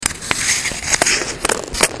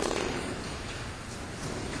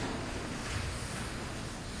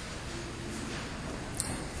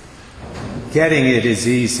Getting it is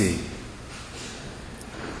easy.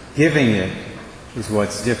 Giving it is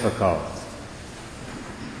what's difficult.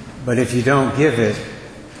 But if you don't give it,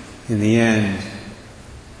 in the end,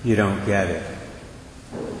 you don't get it.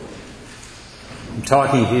 I'm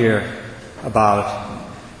talking here about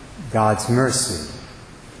God's mercy.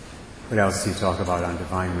 What else do you talk about on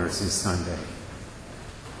Divine Mercy Sunday?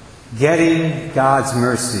 Getting God's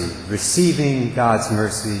mercy, receiving God's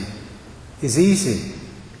mercy is easy.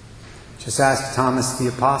 Just ask Thomas the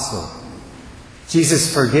Apostle.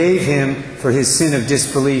 Jesus forgave him for his sin of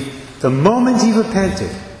disbelief the moment he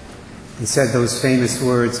repented and said those famous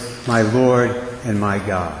words, "My Lord and my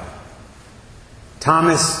God."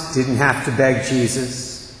 Thomas didn't have to beg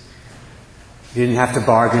Jesus. He didn't have to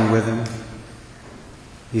bargain with him.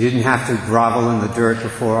 He didn't have to grovel in the dirt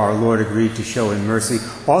before our Lord agreed to show him mercy.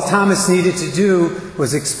 All Thomas needed to do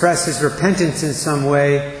was express his repentance in some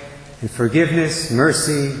way, and forgiveness,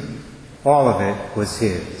 mercy, all of it was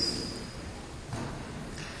his.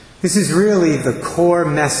 This is really the core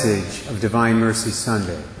message of Divine Mercy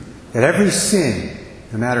Sunday, that every sin,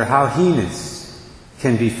 no matter how heinous,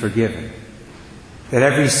 can be forgiven. That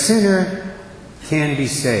every sinner can be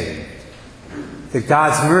saved. That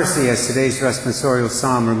God's mercy, as today's responsorial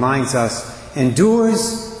psalm reminds us,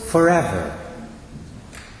 endures forever.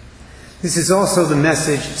 This is also the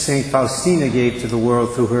message St. Faustina gave to the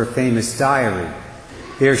world through her famous diary.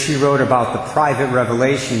 There she wrote about the private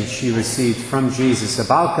revelation she received from Jesus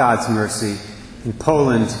about God's mercy in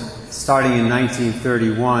Poland starting in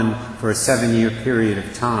 1931 for a 7-year period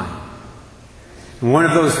of time. And one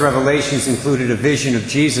of those revelations included a vision of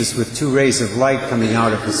Jesus with 2 rays of light coming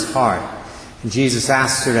out of his heart. And Jesus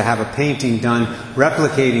asked her to have a painting done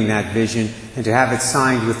replicating that vision and to have it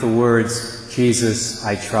signed with the words, "Jesus,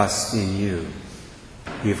 I trust in you."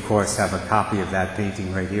 We, of course, have a copy of that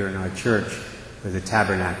painting right here in our church where the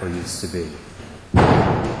tabernacle used to be.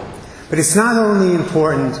 But it's not only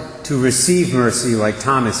important to receive mercy like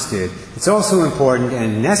Thomas did, it's also important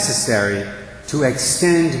and necessary to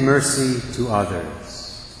extend mercy to others.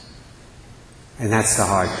 And that's the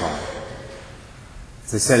hard part.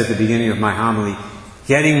 As I said at the beginning of my homily,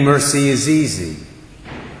 getting mercy is easy.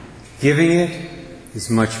 Giving it is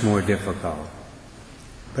much more difficult.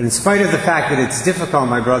 But in spite of the fact that it's difficult,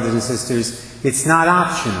 my brothers and sisters, it's not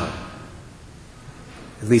optional.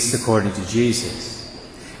 At least according to Jesus.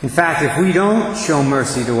 In fact, if we don't show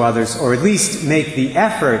mercy to others, or at least make the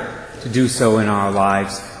effort to do so in our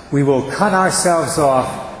lives, we will cut ourselves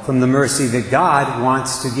off from the mercy that God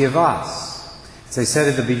wants to give us. As I said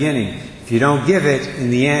at the beginning, if you don't give it,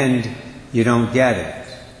 in the end, you don't get it.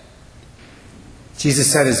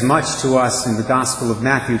 Jesus said as much to us in the Gospel of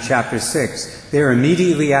Matthew chapter 6. There,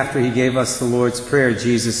 immediately after he gave us the Lord's Prayer,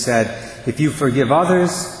 Jesus said, "If you forgive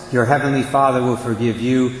others, your heavenly Father will forgive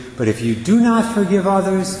you. But if you do not forgive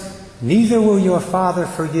others, neither will your Father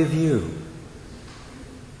forgive you."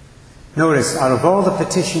 Notice, out of all the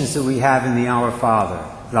petitions that we have in the Our Father,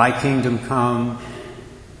 "Thy kingdom come,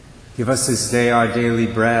 give us this day our daily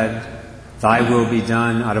bread, Thy will be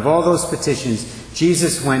done," out of all those petitions,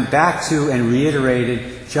 Jesus went back to and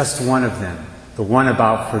reiterated just one of them, the one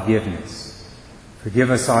about forgiveness. Forgive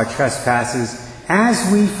us our trespasses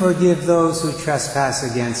as we forgive those who trespass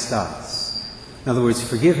against us. In other words,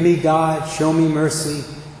 forgive me, God, show me mercy,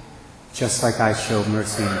 just like I show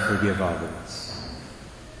mercy and forgive others.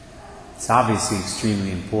 It's obviously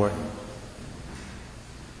extremely important.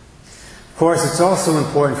 Of course, it's also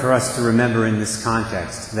important for us to remember in this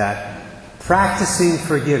context that practicing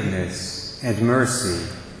forgiveness and mercy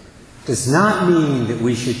does not mean that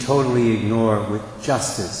we should totally ignore with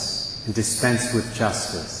justice and dispense with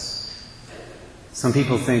justice. Some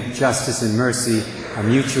people think justice and mercy are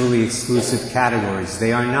mutually exclusive categories.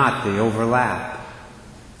 They are not. They overlap.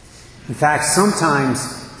 In fact, sometimes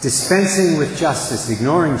dispensing with justice,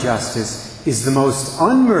 ignoring justice, is the most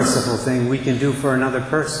unmerciful thing we can do for another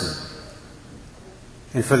person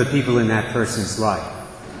and for the people in that person's life.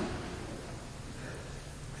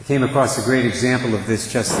 I came across a great example of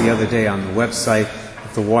this just the other day on the website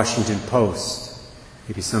of the Washington Post.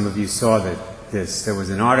 Maybe some of you saw this. There was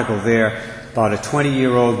an article there about a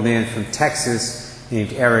 20-year-old man from Texas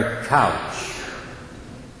named Eric Couch.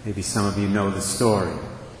 Maybe some of you know the story.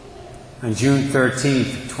 On June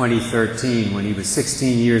 13th, 2013, when he was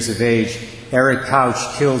 16 years of age, Eric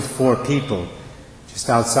Couch killed 4 people just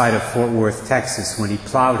outside of Fort Worth, Texas, when he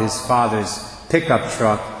plowed his father's pickup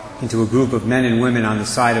truck into a group of men and women on the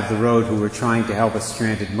side of the road who were trying to help a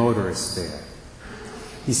stranded motorist there.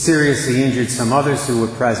 He seriously injured some others who were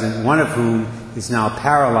present, one of whom is now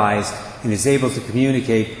paralyzed and is able to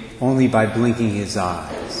communicate only by blinking his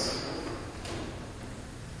eyes.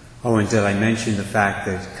 Oh, and did I mention the fact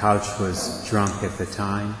that Couch was drunk at the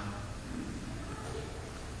time?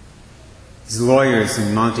 His lawyers,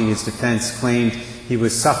 in mounting his defense, claimed he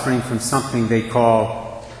was suffering from something they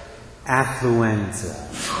call affluenza.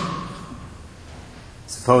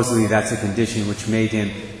 Supposedly that's a condition which made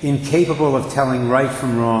him incapable of telling right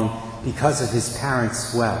from wrong because of his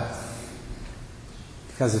parents' wealth,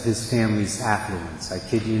 because of his family's affluence. I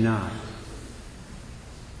kid you not.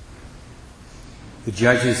 The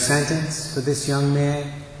judge's sentence for this young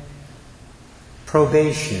man?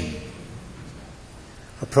 Probation.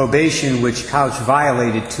 A probation which Couch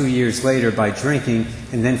violated 2 years later by drinking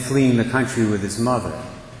and then fleeing the country with his mother.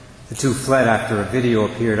 The two fled after a video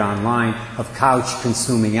appeared online of Couch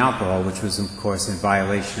consuming alcohol, which was, of course, in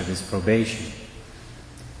violation of his probation.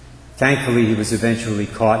 Thankfully, he was eventually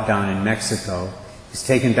caught down in Mexico. He was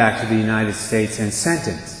taken back to the United States and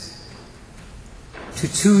sentenced to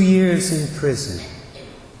 2 years in prison.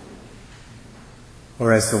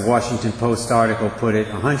 Or as the Washington Post article put it,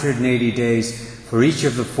 180 days for each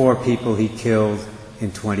of the 4 people he killed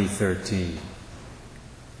in 2013.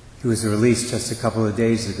 He was released just a couple of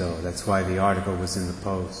days ago. That's why the article was in the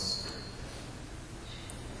Post.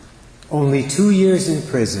 Only 2 years in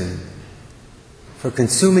prison for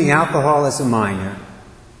consuming alcohol as a minor,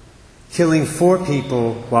 killing 4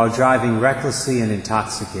 people while driving recklessly and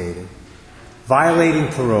intoxicated, violating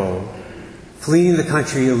parole, fleeing the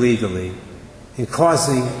country illegally, and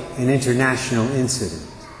causing an international incident.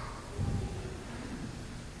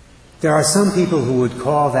 There are some people who would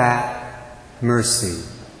call that mercy.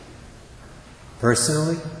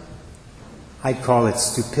 Personally, I'd call it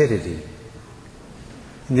stupidity.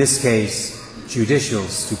 In this case, judicial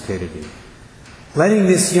stupidity. Letting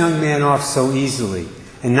this young man off so easily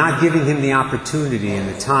and not giving him the opportunity and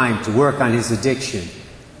the time to work on his addiction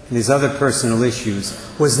and his other personal issues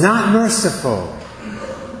was not merciful.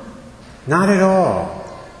 Not at all.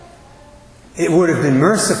 It would have been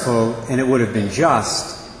merciful and it would have been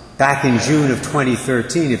just back in June of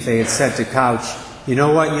 2013 if they had said to Couch, you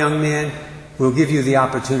know what, young man, we'll give you the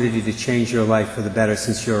opportunity to change your life for the better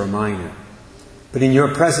since you're a minor. But in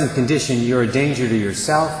your present condition, you're a danger to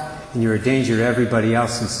yourself and you're a danger to everybody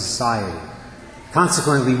else in society.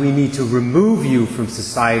 Consequently, we need to remove you from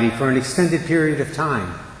society for an extended period of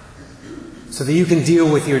time so that you can deal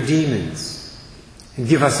with your demons and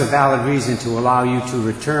give us a valid reason to allow you to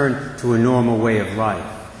return to a normal way of life.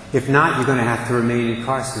 If not, you're going to have to remain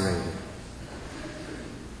incarcerated.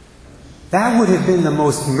 That would have been the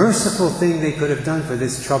most merciful thing they could have done for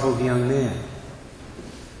this troubled young man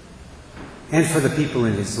and for the people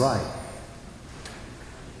in his life.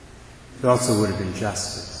 It also would have been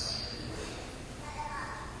justice.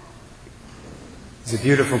 There's a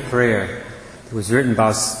beautiful prayer that was written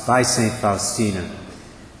by St. Faustina.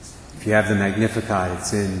 If you have the Magnificat,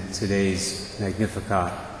 it's in today's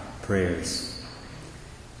Magnificat prayers.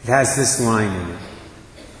 It has this line in it.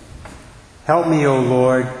 Help me, O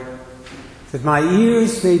Lord, that my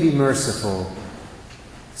ears may be merciful,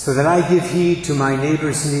 so that I give heed to my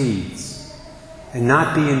neighbor's needs, and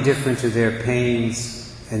not be indifferent to their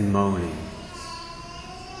pains and moaning.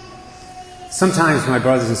 Sometimes, my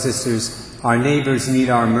brothers and sisters, our neighbors need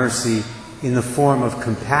our mercy in the form of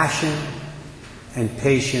compassion and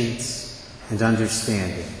patience and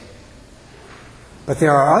understanding. But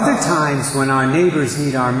there are other times when our neighbors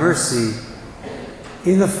need our mercy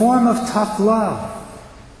in the form of tough love.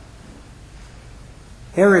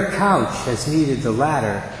 Eric Couch has needed the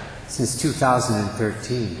latter since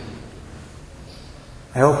 2013.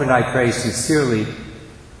 I hope and I pray sincerely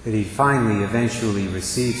that he finally, eventually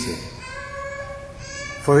receives it.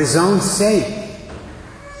 For his own sake,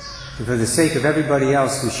 and for the sake of everybody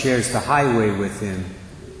else who shares the highway with him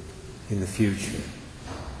in the future.